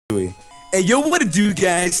Hey, yo, what it do,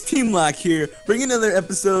 guys? Teamlocke here, bringing another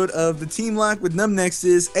episode of the Teamlocke with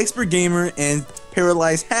NumbNexus, Expert Gamer, and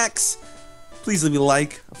Paralyzed Hacks. Please leave a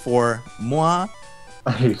like for moi.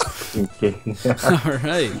 Alright.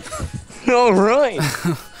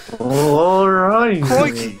 Alright.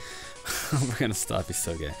 We're gonna stop. He's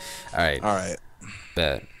so gay. Alright. Alright.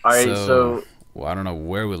 Bet. Alright, so well, I don't know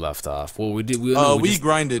where we left off. Well, we did. We just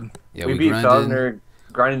grinded. Yeah, we beat Falconer,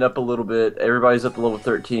 grinded up a little bit. Everybody's up to level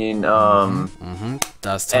 13.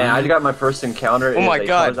 That's time. And I got my first encounter. Oh my in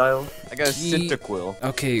god. Dial. I got a Cyndaquil.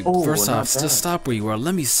 Okay, Oh, first not off, bad. just stop where you are.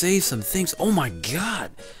 Let me save some things. Oh my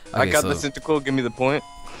god. I Okay, got so, the Cyndaquil. Give me the point.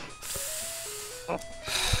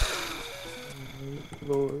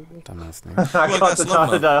 dumbass name. I got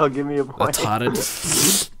the Dial. Give me a point.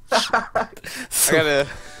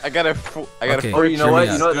 I got a Okay. Or you know Hear what?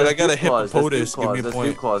 me You know what? Dude, I got a That's Duke Claws. Hippopotas. Give me a That's point.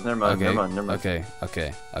 Duke Claws. Never mind. Okay. Never mind.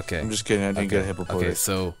 Okay. I'm just kidding. I didn't get a Hippopotas.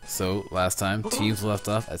 Okay, so last time teams left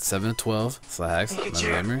off at 7-12. Slacks,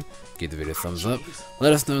 gamer, give the video a thumbs up.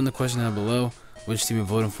 Let us know in the question down below which team you're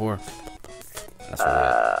voting for. That's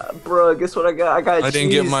right. Bro, guess what I got? I got cheese. I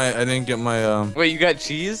didn't get my Wait, you got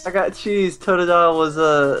cheese? I got cheese. Totodile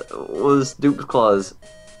was Duke's Claws.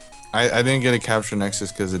 I didn't get a capture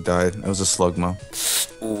nexus because it died. It was a slugma.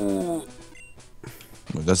 Ooh.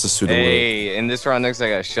 That's a pseudo. Hey, in this round next I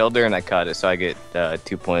got Shelter and I caught it, so I get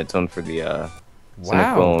 2 points on for the Wow,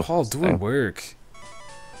 Cyndaquil Paul doing thing. work.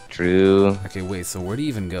 True. Okay, wait. So where do you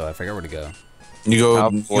even go? I forgot where to go. You go,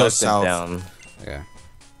 Up, you go left, and south. down. Okay.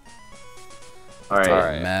 Alright.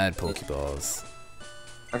 Alright. Mad Pokeballs.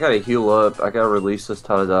 I gotta heal up. I gotta release this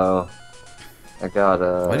Totodile. I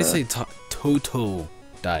gotta. Why do you say Toto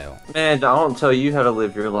Dial? Man, I don't tell you how to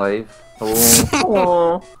live your life.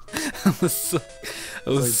 Oh. I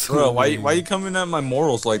was so Bro, why lame. you coming at my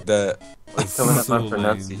morals like that? Like coming at So my lame.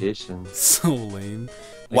 pronunciation. So lame.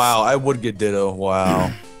 Wow, I would get Ditto.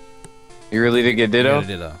 Wow. You really did get Ditto? Yeah,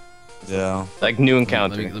 Ditto. Yeah. Like new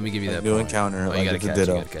encounter. Let me give you that New point. encounter. Oh, Like you gotta it's a catch it. You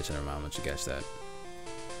Ditto. gotta catch it. Never mind. I'll let you catch that.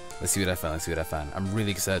 Let's see what I found. Let's see what I found. I'm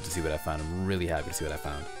really excited to see what I found. I'm really happy to see what I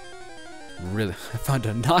found. Really, I found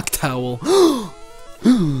a knock towel.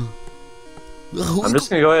 I'm just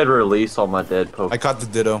gonna go ahead and release all my dead Pokemon. I caught the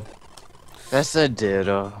Ditto. That's a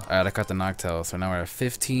Ditto. Alright, I caught the knock towel. So now we're at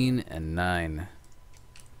 15 and 9.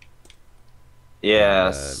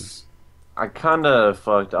 Yes. I kinda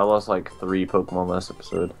fucked. I lost like 3 Pokemon last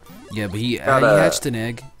episode. Yeah, but he Got a- hatched an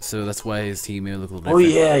egg, so that's why his team made it look a little Oh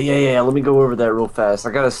different. yeah. Let me go over that real fast.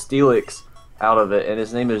 I got a Steelix out of it, and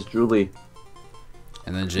his name is Julie.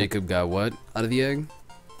 And then Jacob got what out of the egg?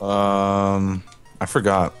 I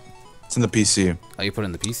forgot. It's in the PC, Oh, you put it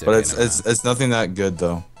in the PC. but Okay, it's never mind. it's nothing that good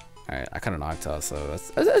though. Alright, I caught a knock towel, so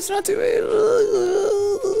that's not too bad.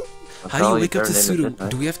 How do you wake up to Pseudo?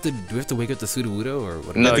 Do we have to wake up to Sudowoodo or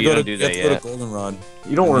what? No, have to you go don't to, do that you have to go yet. to Goldenrod.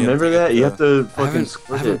 You don't And you have remember to get that? You the- have to I fucking haven't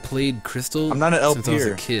squirt it. played Crystal I'm not an since I was a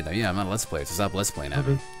LPer. kid. Yeah, I'm not a Let's Player, so stop Let's Playing at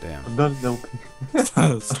me. Damn. I'm not no.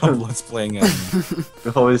 Stop let's playing it.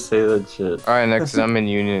 You always say that shit. Alright, next I'm in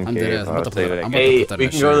Union I'm Cave. dead ass. I'm I'll about to tell you put what I I'm got. about to Hey, put that we on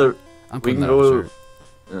a can go shirt. to I'm we putting can that on a go.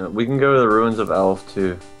 shirt. We can go to the ruins of Alf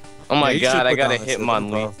too. Oh my Yeah, you should god, I put got a down this, it's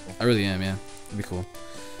Hitmonlee. powerful. I really am, yeah. It'd be cool.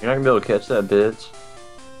 You're not gonna be able to catch that bitch.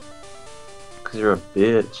 Cause you're a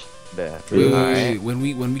bitch. Bet. Wait, Alright. when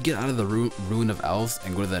we get out of the ruin of Elves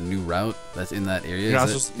and go to that new route that's in that area, You're not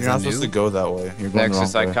is supposed, it, you're is not that supposed new? to go that way. You're going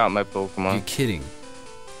Nexus, the wrong I way. caught my You're Pokemon. kidding.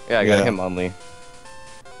 Yeah, I got a Yeah. Hitmonlee.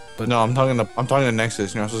 But No, I'm talking to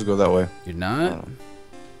Nexus. You're not supposed to go that way. you're not.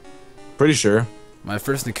 Pretty sure. My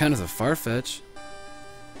first encounter is a Farfetch.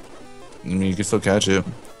 I mean, you can still catch it.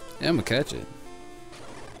 Yeah, I'm gonna catch it.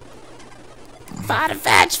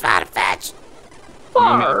 Farfetch!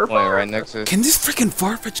 Point right Nexus. Can this freaking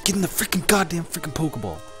Farfetch get in the freaking goddamn freaking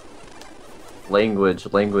Pokeball? Language.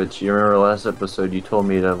 You remember last episode you told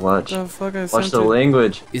me to watch fuck I the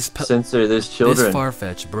language. Censor this This children.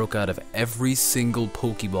 Farfetch broke out of every single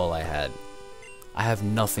Pokeball I had. I have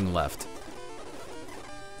nothing left.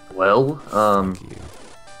 Well, Fuck you,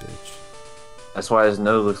 bitch. that's why his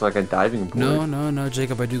nose looks like a diving board. No,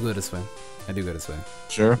 Jacob, I do go this way. I do go this way.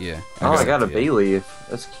 Sure. Yeah. Oh, I got a yeah. Bayleaf.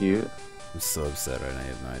 That's cute. I'm so upset right now, you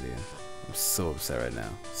have no idea. I'm so upset right now.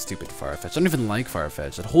 Stupid Farfetch. I don't even like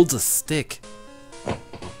Farfetch. It holds a stick.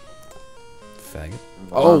 Faggot.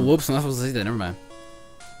 Oh, whoops, I'm not supposed to say that. Never mind.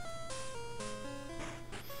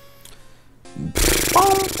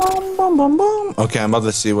 Okay, I'm about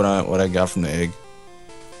to see what I got from the egg.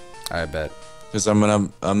 Alright, bet. Cause I'm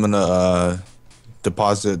gonna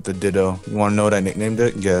deposit the Ditto. You wanna know what I nicknamed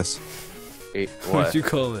it? Guess. Wait, What'd what? you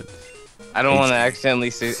call it? I don't want to accidentally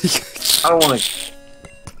say. I don't want to.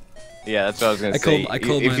 Yeah, that's what I was gonna I say.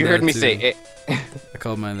 called If mine you heard that me too. say I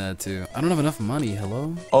called mine that too. I don't have enough money.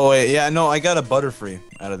 Hello? Oh wait, yeah, no, I got a butterfree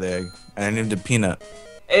out of the egg, and I named it Peanut.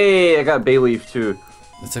 Hey, I got bay leaf too.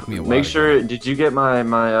 That took me a while. Make to sure. get. Did you get my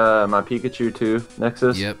Pikachu too,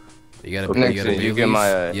 Nexus? Yep. You gotta. Okay, You gotta. Nexus, you get my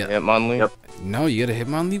Hitmonlee? Yep. No, you gotta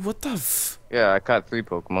Hitmonlee. What the? F Yeah, I caught 3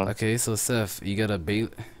 Pokemon. Okay, so Seff, you got a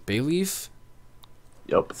Bayleaf.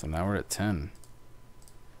 Yep. So now we're at 10.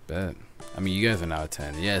 Bet. I mean, you guys are now at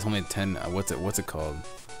 10. Yeah, it's only 10. What's it called?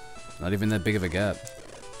 Not even that big of a gap.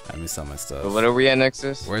 I missed all my stuff. So what are we at,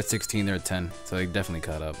 Nexus? We're at 16. They're at 10. So they definitely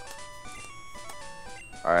caught up.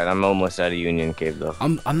 Alright, I'm almost at a Union Cave though.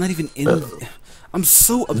 I'm not even in. I'm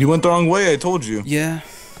so. You went the wrong way. I told you. Yeah.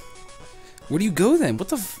 Where do you go then? What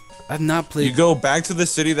the? I've not played. You go back to the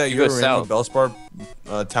city that You you go were in, south. the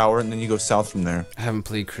Bellspar Tower, and then you go south from there. I haven't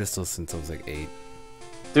played Crystal since I was like 8.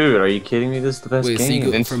 Dude, are you kidding me? This is the best Wait, game. so you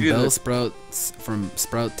go Then from do the- Bellsprout, from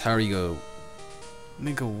Sprout Tower, you go.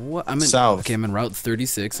 Nigga, what? I'm in. South. Okay, I'm in Route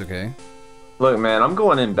 36. Okay. Look, man, I'm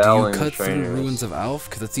going in Do Bell you and cut through trainers. Ruins of Alph?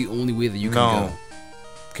 Because that's the only way that you can No. go.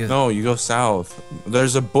 'Cause- No, you go south.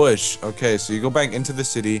 There's a bush. Okay, so you go back into the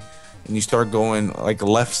city, and you start going like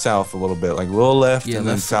left south a little bit, like real left, Yeah, and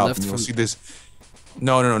then left- south, left and you'll from- see this.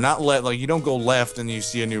 No, not left. Like you don't go left and you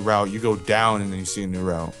see a new route. You go down and then you see a new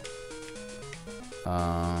route.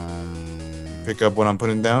 Pick up what I'm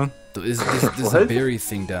putting down. There's a What? berry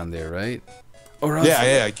thing down there, right?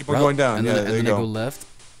 Yeah. Keep on going down. And Yeah, then, there you and then I go. go left.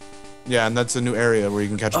 Yeah, and that's a new area where you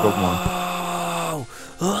can catch Pokemon.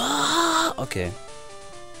 Oh. Okay.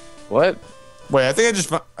 What? Wait, I think I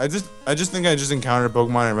just think I just encountered a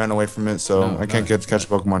Pokemon and ran away from it, so No, I can't no, catch a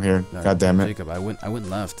Pokemon here. No, God damn it! Jacob, I went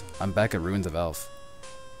left. I'm back at Ruins of Alph.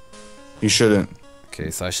 You shouldn't. Okay,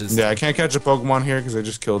 so I should. Yeah, I can't catch a Pokemon here because I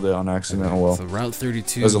just killed it on accident. Oh well. So Route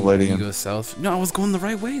 32. There's a lady You in. go south. No, I was going the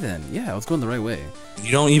right way then. Yeah, I was going the right way. You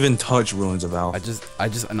don't even touch Ruins of Alpha.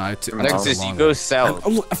 And I took. Nexus, you go south. Oh,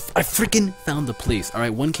 look, I freaking found the place. All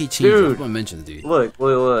right, 1K change. Dude. That's what I mentioned, dude. Look,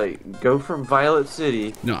 go from Violet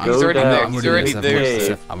City. No, I'm go He's already down there. I'm He's already already there.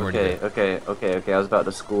 there. I'm already there. Okay. I was about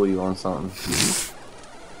to school you on something.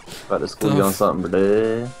 About to school you Tough. on something,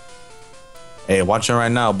 bruh. Hey, watching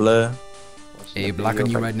right now, blood. Hey, blocking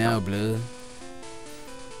you right now, blood.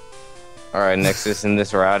 Alright, Nexus, in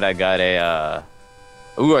this route, I got a,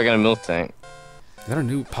 Ooh, I got a milk tank. Is that a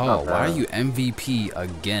new Paul? Not Why are bad. you MVP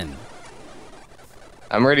again?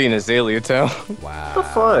 I'm ready in Azalea Town. Wow. What the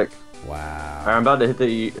fuck? Wow. Alright, I'm about to hit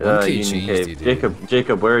the 1K Union changed Cave. you, dude.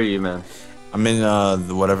 Jacob, where are you, man? I'm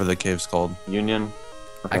in whatever the cave's called. Union?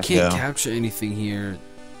 I Okay. can't Yeah. capture anything here.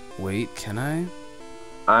 Wait, can I?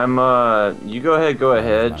 I'm you go ahead,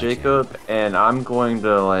 no, I Jacob, and I'm going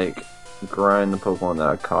to like grind the Pokemon that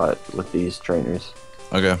I caught with these trainers.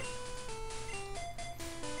 Okay.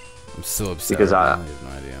 I'm so upset. Because right I- now. have no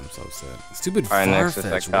idea. I'm so upset. Stupid Alright, Nexus,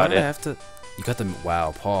 Farfetch. I Why got did I it. have to? You got the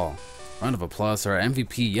wow, Paul. Round of applause for our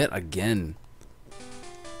MVP yet again.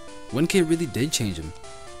 1K really did change him.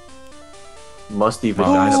 Musty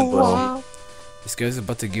vagina pussy. wow. This guy's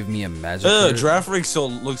about to give me a magic. card. Draft Rig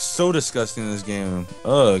looks so disgusting in this game.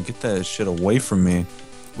 Get that shit away from me.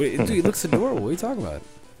 Wait, dude, it looks adorable. What are you talking about?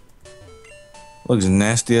 Looks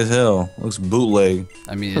nasty as hell. Looks bootleg.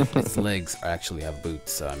 I mean, its legs actually have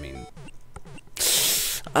boots, so I mean,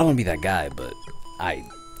 I don't want to be that guy, but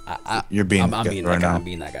You're being I'm being right that guy. now. I'm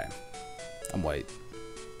being that guy. I'm white.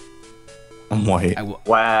 I'm white.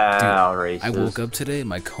 Wow, racist. I woke up today,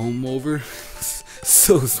 my comb over,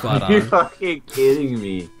 so spot You're on. fucking kidding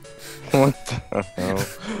me. What the hell?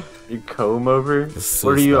 You comb over? It's so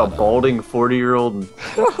What are you, a spot on. balding 40-year-old?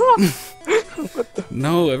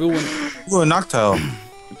 No, everyone. Ooh, a Noctowl.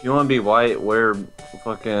 If you want to be white, wear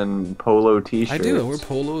fucking polo t-shirts. I do. I wear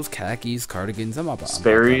polos, khakis, cardigans. I'm about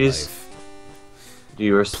Sperry's? that life. Do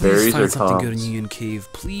you wear Please Sperry's or find something good in Toms? Union Cave.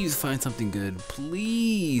 Please find something good.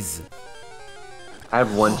 Please. I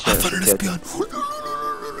have one chance to catch it.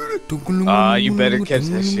 You better catch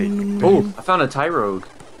that shit. Oh, I found a Tyrogue.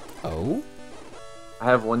 Oh? I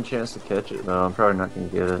have one chance to catch it, though. I'm probably not going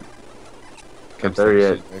to get it. Catch There that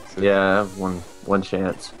yet. shit, Nexus. Yeah, I have one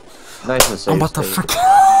chance. Nice and safe. I'm about to state.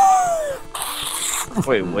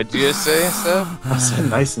 Wait, what'd you just say, Seff? I said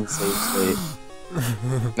nice and safe state.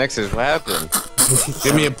 Nexus, what happened?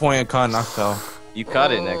 Give me a point. I caught a Noctowl. You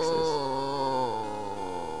caught it, Nexus.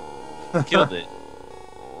 Killed it.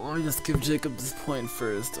 Let me just give Jacob this point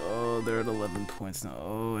first. Oh, they're at 11 points now.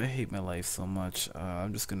 Oh, I hate my life so much.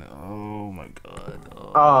 I'm just gonna. Oh my god.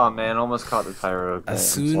 Oh, man, almost caught the Tyrogue.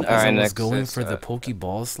 As Man, soon I'm as sorry. I Alright, was next going is, for the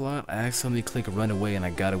Pokeball slot, I accidentally clicked run away and I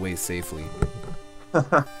got away safely.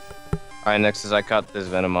 Alright, Nexus, I caught this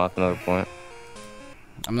Venomoth, another point.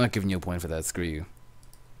 I'm not giving you a point for that. Screw you.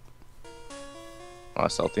 Oh,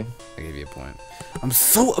 salty. I gave you a point. I'm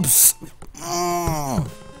so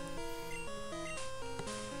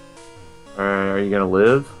Are you gonna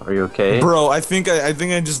live? Are you okay? Bro, I think I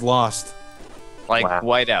just lost. Like Wow.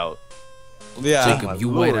 white out. Yeah. Jacob,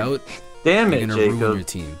 you Lord. white out. Damn You're it, gonna ruin your Jacob.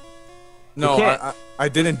 team. No, You can't- I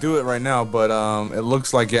didn't do it right now, but it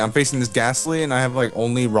looks like I'm facing this Ghastly, and I have like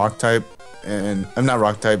only rock type, and I'm not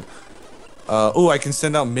rock type. Oh, I can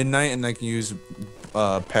send out Midnight, and I can use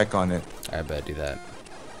Peck on it. I bet do that.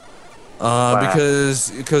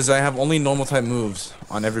 Because I have only normal type moves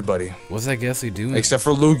on everybody What's that Ghastly doing? except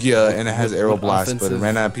for Lugia, and it has Aero what Blast, but it offensive-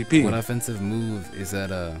 ran out of PP. What offensive move is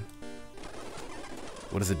that?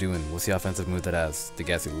 What is it doing? What's the offensive move that has the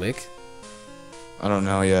Ghastly lick? I don't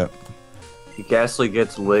know yet. Ghastly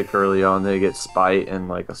gets lick early on, then it gets spite and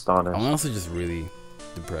like astonish. I'm honestly just really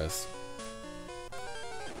depressed.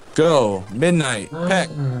 Go Midnight Peck.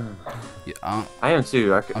 Yeah, I am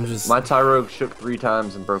too. I'm just- my Tyro shook 3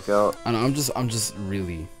 times and broke out. I know, I'm just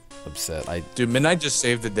really upset. Dude, Midnight just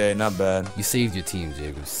saved the day. Not bad. You saved your team,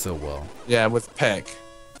 Jacob, so well. Yeah, with Peck.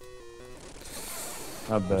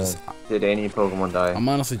 Not bad. Just, Did any Pokemon die? I'm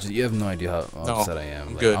honestly just, you have no idea how No, upset I am.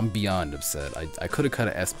 I'm Like, good. I'm beyond upset. I could have cut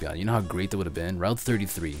an Espeon. You know how great that would have been? Route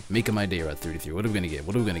 33. Making my day, Route 33. What are we gonna get?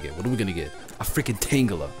 What are we gonna get? What are we gonna get? A freaking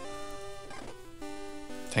Tangela.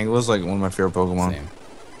 Tangela's like one of my favorite Pokemon. Same.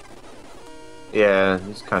 Yeah,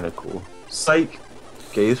 it's kind of cool. Psych.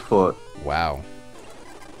 Gaze foot. Wow.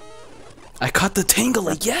 I caught the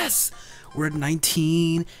Tangela, yes! We're at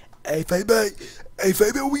 19. Hey, baby. Hey,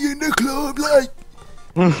 baby, we in the club, like.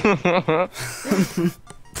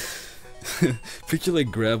 Picture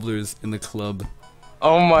like Gravelers in the club.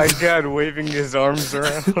 Oh my god, waving his arms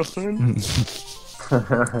around.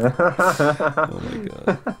 Oh my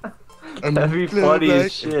god. That'd be funny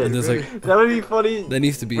as shit. And there's like, That would be funny. that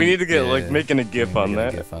needs to be. We need to get yeah, like making a gif we're on making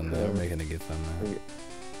a that. GIF on that. We're making a GIF on that. Yeah,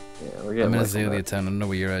 we're I'm getting in like Azalea Town. I don't know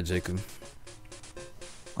where you're at, Jacob.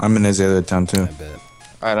 I'm in Azalea Town too. I bet.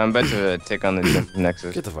 Alright, I'm about to take on the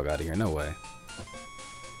NumbNexus. Get the fuck out of here. No way.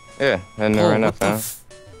 Yeah, and Oh, right now, what the huh? f-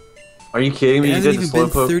 Are you kidding It me? You hasn't did the even been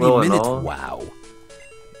Slowpoke 30 Will and minutes. all? Wow.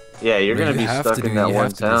 Yeah, you're Bro, gonna you be have stuck to in do, that you one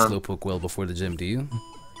have to town. do Slowpoke well before the gym, do you?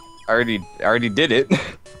 I already did it.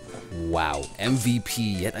 Wow.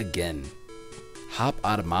 MVP yet again. Hop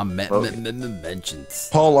out of my mentions.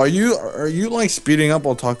 Paul, are you like speeding up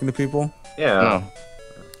while talking to people? Yeah. No.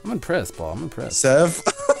 I'm impressed, Paul. I'm impressed. Sev?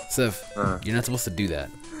 Seff, you're not supposed to do that.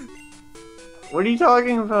 What are you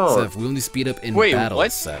talking about? Seff, we only speed up in Wait, battle,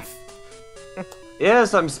 what? Seff.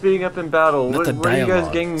 Yes, I'm speeding up in battle. Not What the are you dialogue.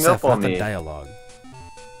 guys ganging Seff, up on not me? the dialogue.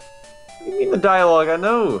 What do you mean the dialogue? I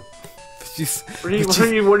know. Just, What are you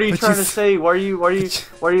trying to say? Why are you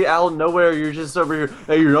out of nowhere? You're just over here.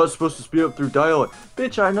 Hey, you're not supposed to speed up through dialogue.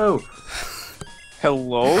 Bitch, I know.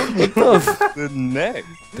 Hello? The neck.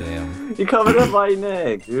 Damn. You're coming up my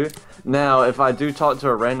neck, dude. Now, if I do talk to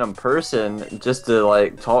a random person just to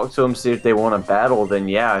like talk to them, see if they want to battle, then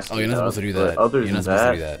yeah. I Oh, you're not supposed to do but that. Other You're than not supposed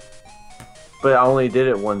to do that. But I only did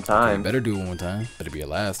it one You time. better do it one time. Better be your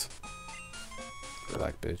last.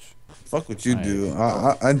 Black bitch. Fuck what you do.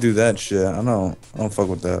 I do that shit. I don't fuck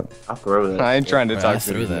with that. I'll throw that. I ain't trying to Right, talk I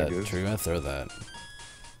to throw these that. niggas. True, I throw that.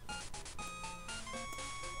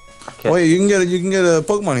 Okay. Wait, you can get a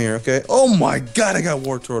Pokemon here, okay? Oh my god, I got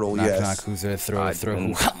War Turtle. Knock, Yes. knock. Who's there? Throw, I throw.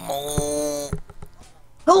 didn't.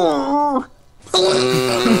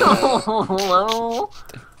 Hello.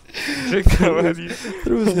 Jacob, how do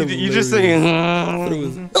you just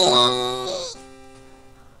saying.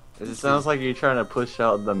 It sounds like you're trying to push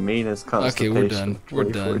out the meanest Okay, constipation. we're done. of We're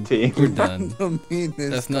done. 2014. We're done. The meanest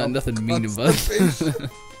That's not nothing mean about constipation.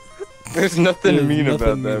 There's nothing There's mean nothing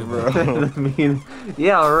about mean that, about bro. The mean.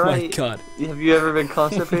 Yeah, Oh my right. god. Have you ever been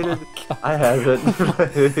constipated? I haven't. I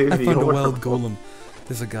found a wild golem.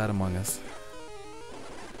 There's a god among us.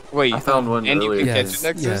 Wait, I found one and you earlier. can Yes, catch it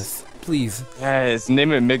Nexus? yes. Please. Yes,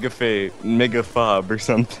 name it Megafob or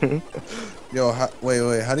something. Yo,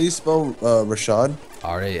 wait. How do you spell Rashad?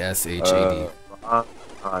 R-A-S-H-A-D. God.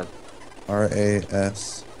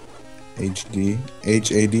 RASHD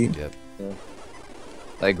HAD. Yep.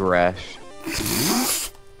 Like Rash.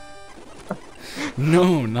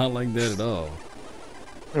 No, not like that at all.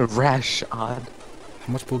 Rash odd.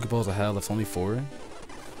 How much Pokeballs I have? That's only 4?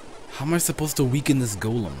 How am I supposed to weaken this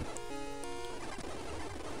golem?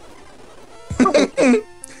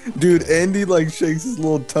 Dude, Andy like shakes his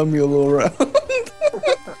little tummy a little around.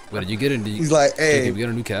 What did you get it? He's like, Jacob, hey, you got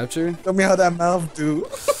a new capture? tell me how that mouth do.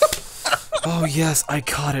 Oh yes, I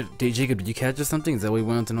caught it. Jacob, did you catch it something? Is that what you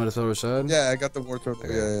wanted to know to spell Rashad? Yeah, I got the War Turtle.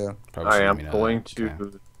 Okay. Yeah. Probably Alright, shouldn't I'm be know going that. to.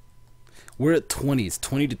 Okay. We're at 20. It's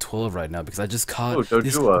 20 to 12 right now because I just caught Oh,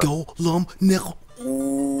 this Dojua. golem now.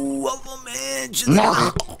 Ooh, Alpha Man.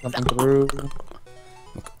 Nothing through.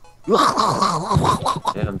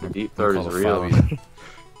 Damn, the deep throat is real. I'm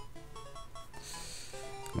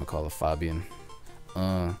gonna call it Fabian.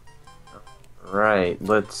 Right,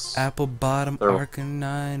 let's... Apple bottom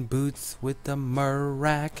Arcanine boots with the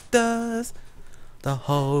maracas. The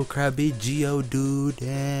whole crabby Geodude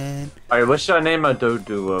and Alright, what should I name my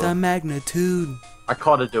Doduo? the magnitude. I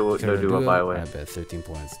called it Doduo, by the way. I bet 13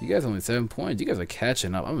 points. You guys only 7 points. You guys are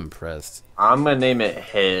catching up. I'm impressed. I'm gonna name it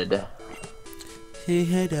Head. She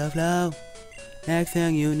hit the flow. Next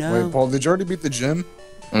thing you know. Wait, Paul, did you already beat the gym?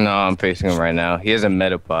 No, I'm facing him right now. He has a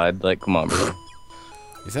Metapod. Like, come on, bro.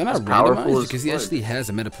 Is that not randomized? Because he actually has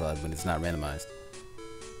a Metapod when it's not randomized.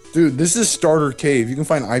 Dude, this is starter cave. You can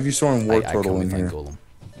find Ivysaur and War I Turtle can in here. Golem.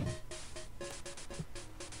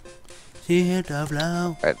 She hit the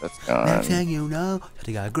flow. Alright, that's Next gone. thing you know,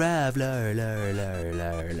 she got Graveler.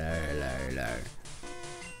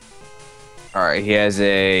 Alright, he has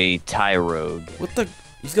a Tyrogue. What the?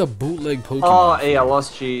 He's got bootleg Pokemon. Oh, hey, I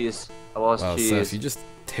lost cheese. I lost Wow, cheese. Seff, you're just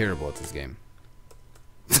terrible at this game.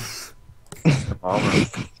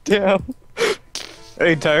 Damn.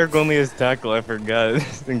 Hey, Tyrogue only has tackle. I forgot.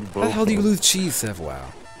 This thing's How the hell do you lose cheese, Seff? Wow.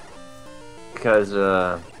 Because, I'm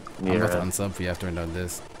about to yeah. unsub for you after I done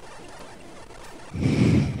this.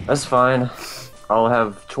 That's fine. I'll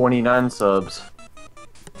have 29 subs.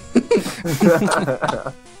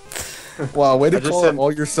 Wow, way to I just call said- out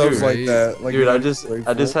all your subs dude, like that. Like Dude, you're I just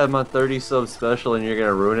grateful. had my 30 sub special and you're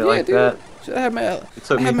gonna ruin it Yeah, like dude. that? Should I have my? It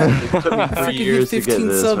took I me, had my- it took me I 3 freaking hit years to get 15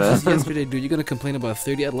 this, subs just man. yesterday, dude. You're gonna complain about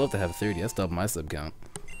 30? I'd love to have 30. That's double my sub count.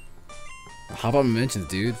 How about mentions,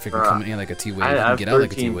 dude? Freaking Bruh, coming in like a T-wave. I have Get out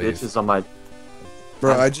like a 13 T-wave. bitches on my...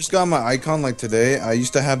 Bro, I just got my icon like today. I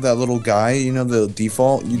used to have that little guy, you know, the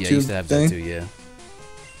default YouTube Yeah, I used to have thing. that too. Yeah.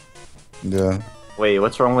 Yeah. Wait,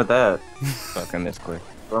 what's wrong with that? Fuck, I missed quick.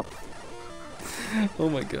 Oh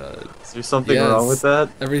my god. Is there something wrong with that?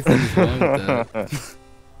 Everything's wrong with that.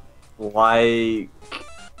 Like...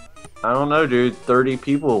 I don't know, dude. 30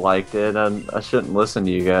 people liked it, and I shouldn't listen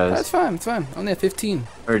to you That's guys. fine. It's fine. Only at 15.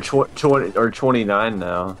 Or 20 or 29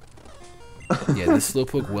 now. Yeah, this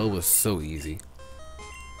slowpoke well was so easy.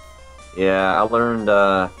 Yeah, I learned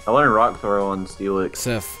Rock Throw on Steelix.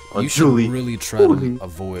 Seth, Oh, you Julie. should really try Julie. to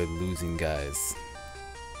avoid losing guys.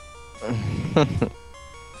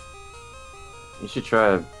 You should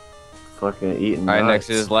try fucking eating Alright, nuts. next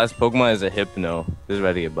his last Pokemon is a Hypno. This is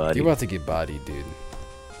about to get bodied. You're about to get bodied, dude.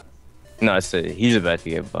 No, I said he's about to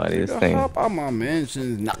get bodied. This thing. Hop on my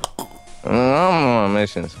mentions. Nah. I'm on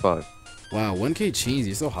missions. Fuck. Wow, 1K cheese.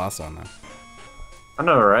 You're so hostile now. I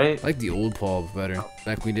know, right? I like the old Paul better.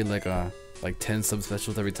 Back when we did like 10 sub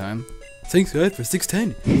specials every time. Thanks guys for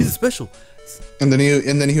 610. He's a special. And then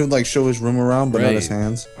he would like show his room around, but not his Right.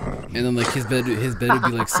 hands. And then like his bed would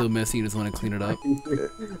be like so messy. You just want to clean it up.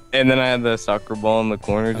 And then I had the soccer ball in the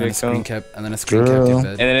corner, And then a screen Jacob. cap. And then a screen capped your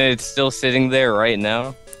bed. And then it's still sitting there right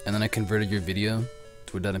now. And then I converted your video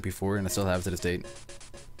to a done it before, and I still have it to this date.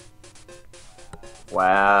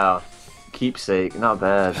 Wow. Keepsake, not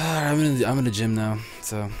bad. I'm in the gym now.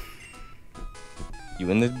 So You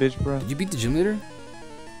in this bitch, bro? did you beat the gym leader?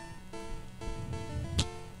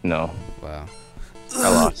 No, Wow. I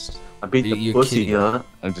lost. I beat the You're pussy, kidding. yeah.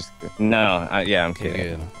 I'm just. No, yeah, I'm Okay,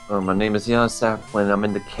 kidding. good. My name is Yasser. When I'm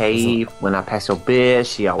in the cave, when I pass your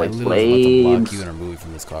bitch, she I always literally was about to block flames. you and remove you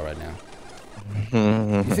from this call right now.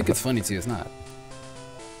 You think it's funny too? It's not.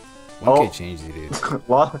 1K Oh. changed you, dude.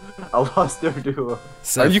 I lost their duo. Are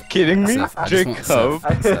Seth, you kidding me, Seth, I just want- Jacob?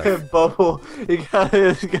 I Seth. hit Bubble. He got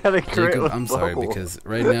a crit Jacob, with I'm sorry Bubble. because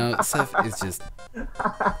right now Seth is just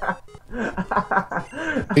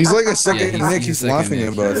He's like a second yeah, Nick. He's second laughing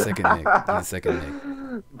Nick. about He's it. second Nick. He's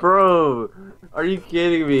second Nick. Bro, are you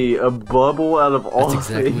kidding me? A bubble out of all That's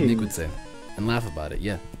exactly what things. Nick would say, and laugh about it.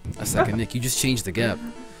 Yeah, a second Nick. You just changed the gap.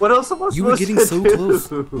 What else am I You were supposed getting to so do?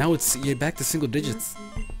 close. Now you're back to single digits.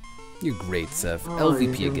 You're great, Seth. Oh,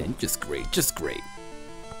 LVP you- again. Just great. Just great.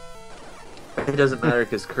 It doesn't matter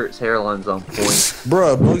because Kurt's hairline's on point.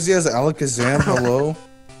 Bruh, Bugsy has Alakazam. Hello.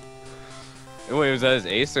 Wait, was that his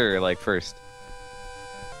ace or like first?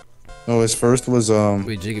 Oh, his first was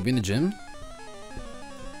Wait, Jacob, you in the gym?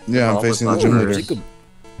 yeah, I'm Oh, facing with the gym numbers. leader. Jacob.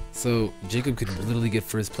 So Jacob could literally get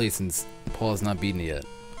first place since Paul has not beaten it yet.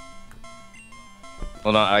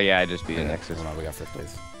 Well, no, oh yeah, I just beat an Nexus. Hold on, we got first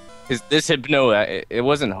place. This Hypno, it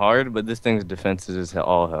wasn't hard, but this thing's defenses is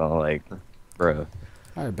all hell. Like, bro.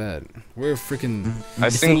 Alright, bad. We're freaking. I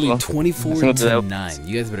It's single- literally 24 I singled to it 9.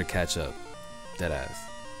 You guys better catch up. Dead ass.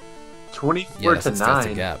 24 Yeah, to that's the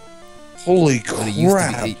 9. gap. Holy But it used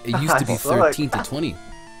crap! to be 13 to Fuck. 20.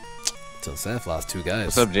 Till Seth lost 2 guys.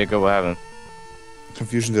 What's up, Jacob? What happened?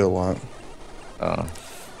 Confusion did a lot. Oh.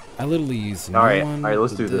 I literally use Alright,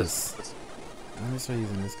 let's do this. I'm gonna start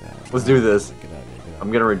using this guy. Let's do this. Get out of here,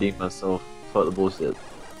 I'm gonna redeem myself. Fuck the bullshit.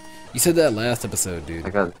 You said that last episode,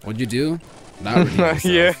 dude. got What'd you do? Not redeem yourself.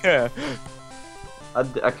 Yeah.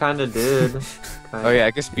 I kinda did. Oh yeah,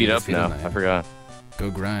 I can speed Yeah, up speed now. up now. I forgot. Go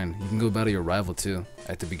grind. You can go battle your rival too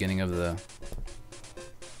at the beginning of the.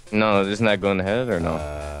 No, isn't that going ahead or no?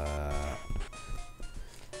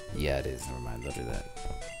 Yeah, it is. Never mind. I'll do that.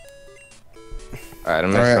 Alright,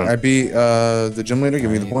 I'm Alright, I next. beat the gym leader.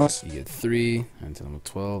 Give me the Alright, points. You get 3 until I'm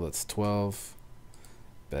 12. That's 12.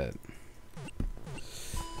 Bet.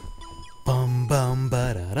 Bum bum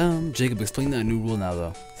ba da dum. Jacob, explain that new rule now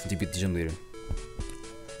though, since you beat the gym leader.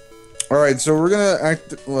 Alright, so we're gonna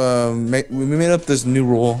we made up this new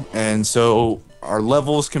rule, and so our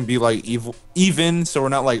levels can be like even, so we're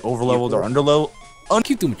not like over leveled or under leveled.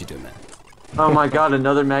 Keep doing what you do, man. Oh my god,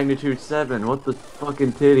 another magnitude 7. What the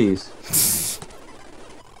fucking titties?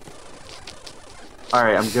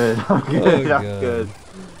 Alright, I'm good. I'm good. Oh, I'm God. good.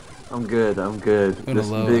 I'm good. I'm good. I'm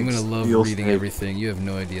gonna love reading everything. You have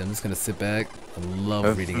no idea. I'm just gonna sit back and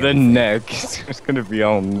love reading The everything. neck. It's gonna be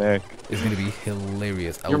all neck. It's gonna be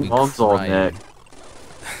hilarious. I Your will be mom's all crying. neck.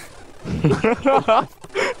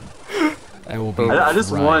 I will be. I just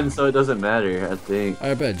crying. won, so it doesn't matter, I think.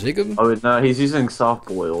 I bet Jacob. Oh, no, he's using soft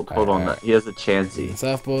boiled. Hold on, Alright. he has a Chansey.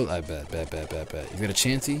 Softball. I bet. You got a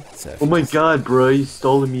Chansey? Seff. Oh my god, bro, you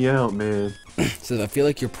stalling me out, man. Says I feel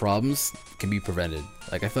like your problems can be prevented.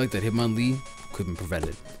 Like I feel like that Hitmonlee could be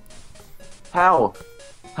prevented. How?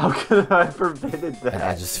 How could I have prevented that?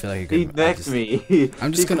 I just feel like He it could. necked me.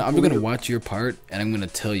 I'm gonna watch your part and I'm gonna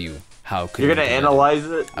tell you how. It could You're be gonna prevented. analyze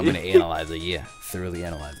it? I'm gonna analyze it. Yeah, thoroughly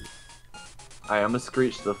analyze it. Alright, I'm gonna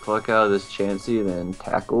screech the fuck out of this Chansey, then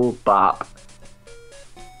tackle, bop.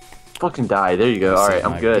 Fucking die. There you go. Set Alright,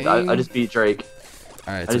 I'm my good. game. I just beat Drake.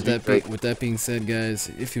 Alright, I so just beat Drake. with that being said, guys,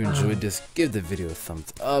 if you enjoyed this, give the video a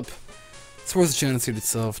thumbs up. Support the channel to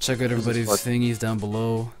itself. Check out everybody's thingies down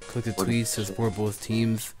below. Click the tweets to support both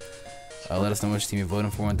teams. Let us know which team you're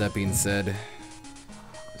voting for. And that being said,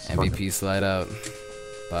 MVP slide out.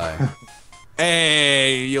 Bye.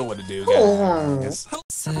 Hey, you know what to do, guys.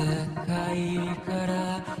 世界か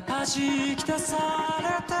ら弾き出さ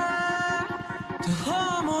れた途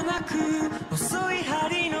方もなく細い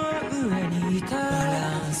針の上にいたバ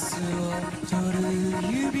ランスを取る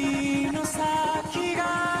指の先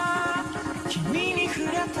が君に触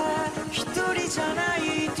れた一人じゃな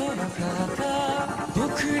いと分かった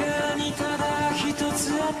僕らにただ一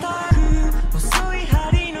つ与え